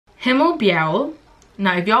Himmelbjerget.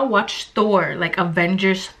 Now, if y'all watch Thor, like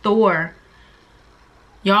Avengers Thor,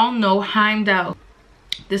 y'all know Heimdall.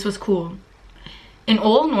 This was cool. In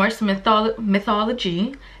Old Norse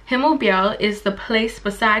mythology, Himmelbjerget is the place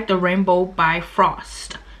beside the rainbow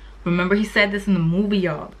Bifrost. Remember, he said this in the movie,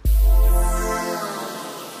 y'all.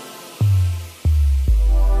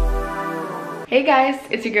 Hey guys,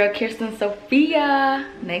 it's your girl Kirsten Sophia.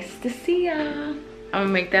 Nice to see ya. I'm gonna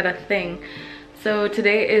make that a thing. So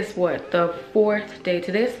today is what, the 4th day.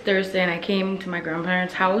 Today is Thursday and I came to my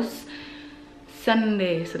grandparents' house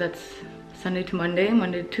Sunday. So that's Sunday to Monday,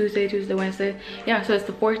 Monday to Tuesday, Tuesday, Wednesday. Yeah, so it's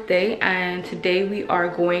the 4th day and today we are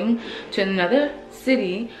going to another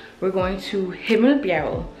city. We're going to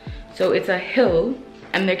Himmelbjerget. So it's a hill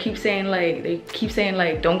and they keep saying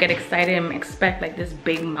like don't get excited and expect like this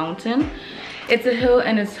big mountain. It's a hill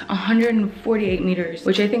and it's 148 meters,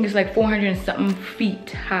 which I think is like 400 and something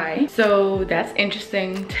feet high. So that's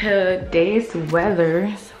interesting. Today's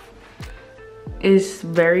weather is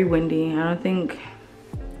very windy. I don't think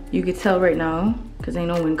you could tell right now because ain't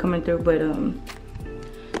no wind coming through, but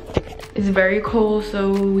it's very cold,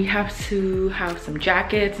 so we have to have some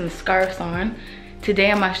jackets and scarves on. Today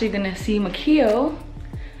I'm actually gonna see Makio.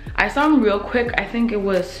 I saw him real quick. I think it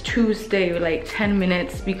was Tuesday, like 10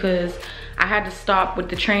 minutes, because I had to stop with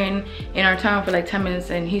the train in our town for like 10 minutes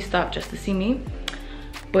and he stopped just to see me.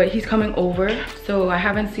 But he's coming over, so I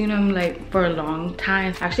haven't seen him like for a long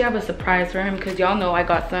time. Actually, I have a surprise for him because y'all know I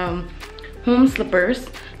got some home slippers.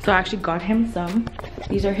 So I actually got him some.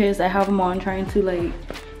 These are his. I have them on trying to like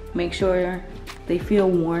make sure they feel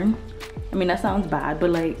worn. I mean, that sounds bad, but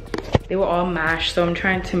like they were all mashed, so I'm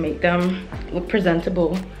trying to make them look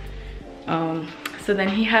presentable. So then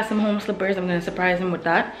he has some home slippers. I'm gonna surprise him with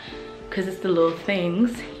that because it's the little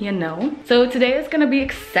things, you know. So today is gonna be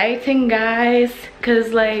exciting, guys,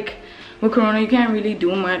 because like with Corona you can't really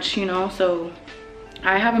do much, you know, so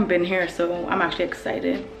I haven't been here, so I'm actually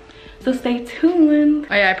excited. So stay tuned.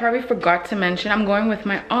 Oh yeah, I probably forgot to mention I'm going with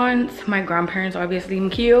my aunts, my grandparents. Obviously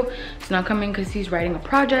Makio is not coming because he's writing a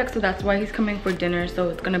project, so that's why he's coming for dinner. So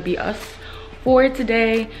it's gonna be us for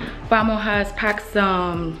today. Famo has packed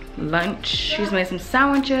some lunch. She's made some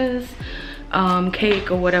sandwiches,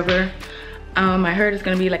 cake or whatever. I heard it's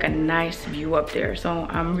gonna be like a nice view up there, so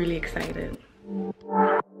I'm really excited.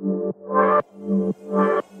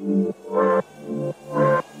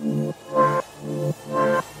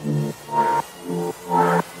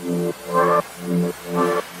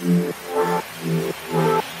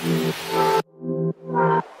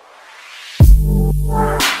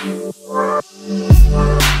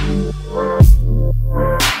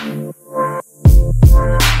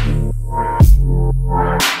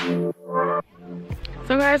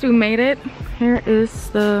 So guys, we made it. Here is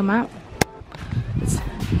the map. It's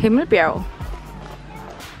Himmelbjerget.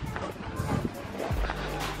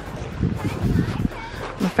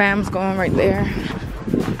 My fam's going right there.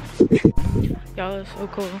 Y'all, it's so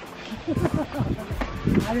cool. It's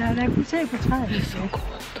so cold.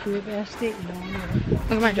 Look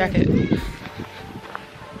at my jacket.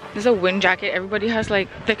 This is a wind jacket. Everybody has like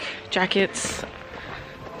thick jackets.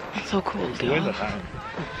 It's so cold, y'all.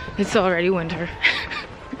 It's already winter.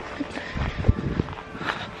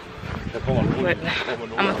 But I'm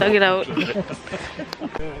gonna thug it out.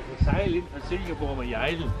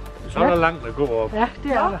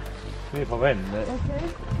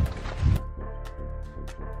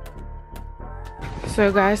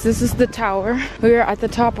 So guys, this is the tower. We are at the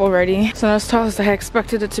top already. It's not as tall as I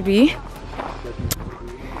expected it to be. But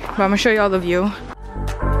I'm gonna show you all the view.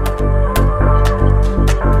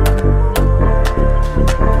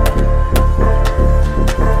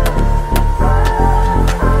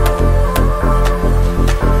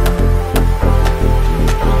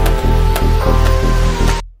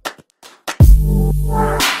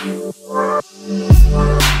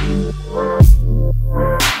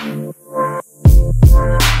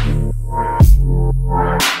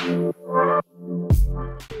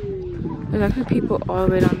 There's actually people all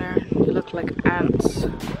the way down there. They look like ants.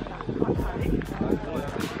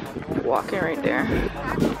 Walking right there.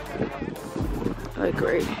 Like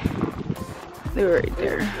right. They were right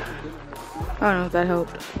there. I don't know if that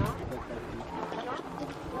helped.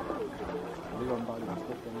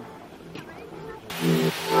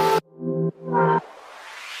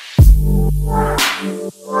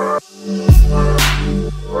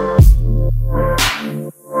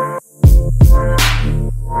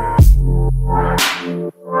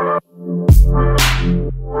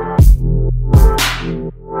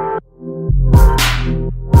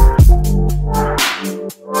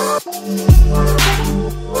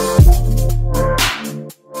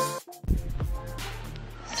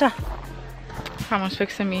 better. Grandma's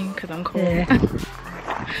fixing me because I'm cold. Yeah.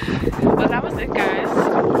 But that was it, guys.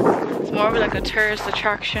 It's more of like a tourist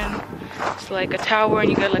attraction. It's like a tower and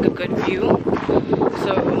you get like a good view.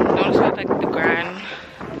 So don't expect like the grand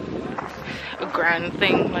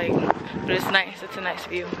thing, like, but it's nice. It's a nice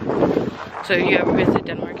view. So if you ever visit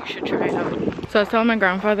Denmark, you should try it out. So I was telling my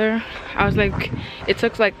grandfather, I was like, it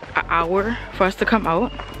took like an hour for us to come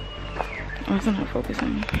out. I wasn't not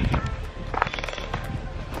focusing.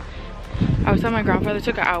 I was telling my grandfather it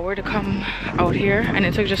took an hour to come out here, and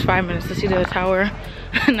it took just 5 minutes to see the tower.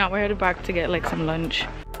 Now we're headed back to get like some lunch.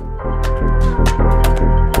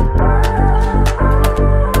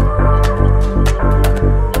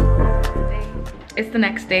 It's the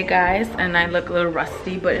next day, guys, and I look a little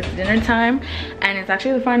rusty, but it's dinner time, and it's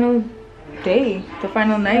actually the final day, the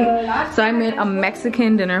final night. So I made a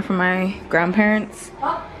Mexican dinner for my grandparents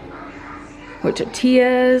with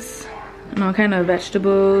tortillas and all kind of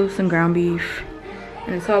vegetables and ground beef,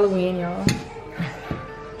 and it's Halloween, y'all.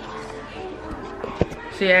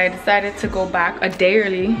 So yeah, I decided to go back a day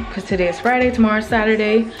early because today is Friday, tomorrow's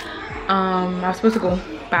Saturday. I was supposed to go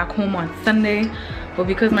back home on Sunday, but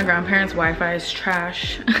because my grandparents' Wi-Fi is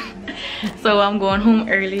trash, so I'm going home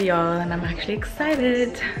early, y'all, and I'm actually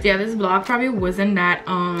excited. So yeah, this vlog probably wasn't that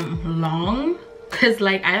long, because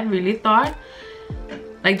like I really thought,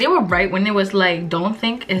 like they were right when it was like, don't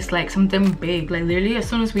think it's like something big. Like literally as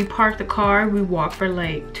soon as we parked the car, we walked for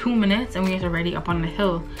like 2 minutes and we was already up on the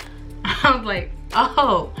hill. I was like,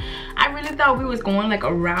 oh, I really thought we was going like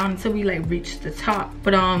around until we like reached the top.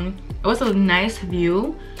 But it was a nice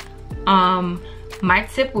view. My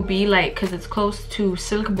tip would be like, because it's close to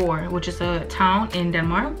Silkeborg, which is a town in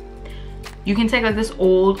Denmark, you can take like this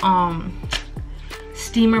old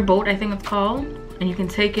steamer boat, I think it's called, and you can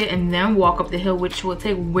take it and then walk up the hill, which will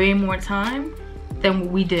take way more time than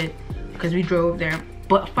what we did because we drove there.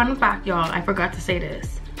 But fun fact, y'all, I forgot to say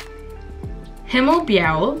this.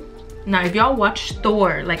 Himmelbjerget, now if y'all watch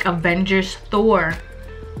Thor, like Avengers Thor,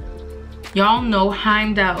 y'all know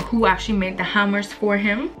Heimdall, who actually made the hammers for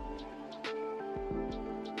him.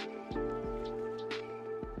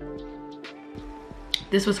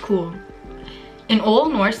 This was cool. In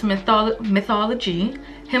Old Norse mythology,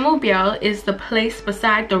 Himmelbjerget is the place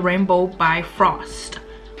beside the rainbow Bifrost.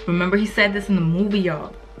 Remember, he said this in the movie,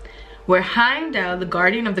 y'all. Where Heimdall, the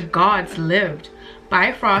guardian of the gods, lived.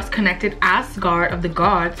 Bifrost connected Asgard of the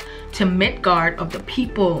gods to Midgard of the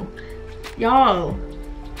people. Y'all,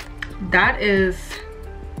 that is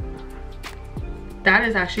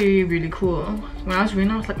actually really cool. When I was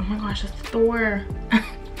reading, I was like, oh my gosh, it's Thor.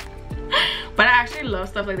 But I actually love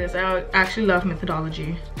stuff like this. I actually love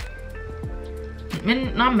mythology.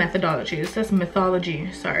 Not methodology, it says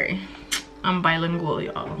mythology. Sorry, I'm bilingual,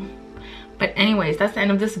 y'all. But anyways, that's the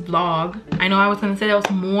end of this vlog. I know I was gonna say there was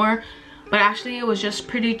more, but actually it was just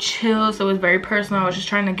pretty chill. So it was very personal. I was just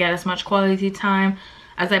trying to get as much quality time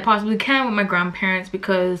as I possibly can with my grandparents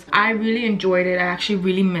because I really enjoyed it. I actually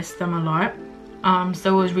really missed them a lot.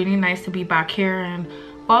 So it was really nice to be back here and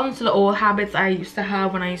fall into the old habits I used to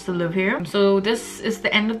have when I used to live here. So this is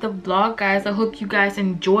the end of the vlog, guys. I hope you guys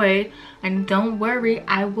enjoyed, and don't worry,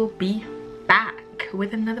 I will be back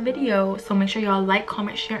with another video. So make sure y'all like,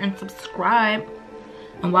 comment, share, and subscribe.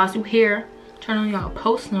 And whilst you're here, turn on y'all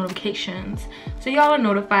post notifications so y'all are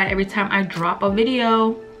notified every time I drop a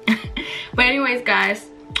video. But anyways, guys,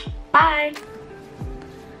 bye.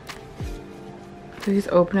 Please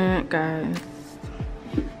open it, guys.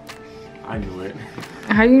 I knew it.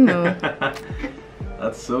 How you know?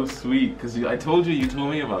 That's so sweet, because I told you, you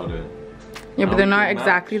told me about it. Yeah, but they're not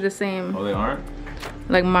exactly the same. Oh, they aren't?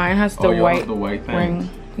 Like mine has the white thing.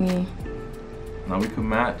 Ring. Now we can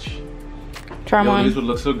match. Try them on. These would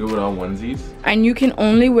look so good with our onesies. And you can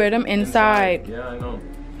only wear them inside. Yeah, I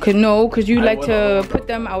know. Cause you like to put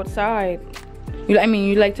them outside.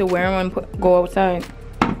 You like to wear them and go outside.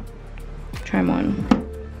 Try them on.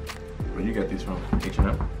 Where'd you get these from?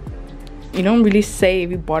 H&M? You don't really say if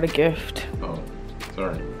you bought a gift. Oh,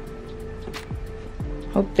 sorry.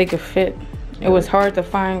 Hope they could fit. It was hard to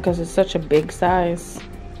find because it's such a big size.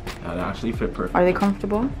 That actually fit perfect. Are they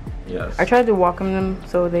comfortable? Yes. I tried to walk in them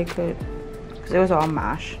so they could, because it was all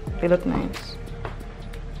mesh. They look nice.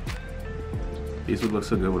 These would look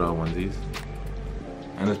so good with our onesies.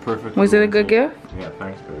 And it's perfect. Was it a good gift? Yeah,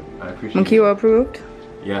 thanks, babe. I appreciate it. Makiwa approved?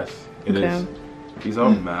 Yes, it is. These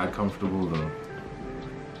are mad comfortable though.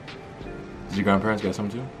 Did your grandparents get some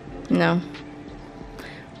too? No.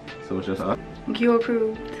 So it's just us? You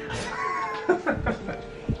approved.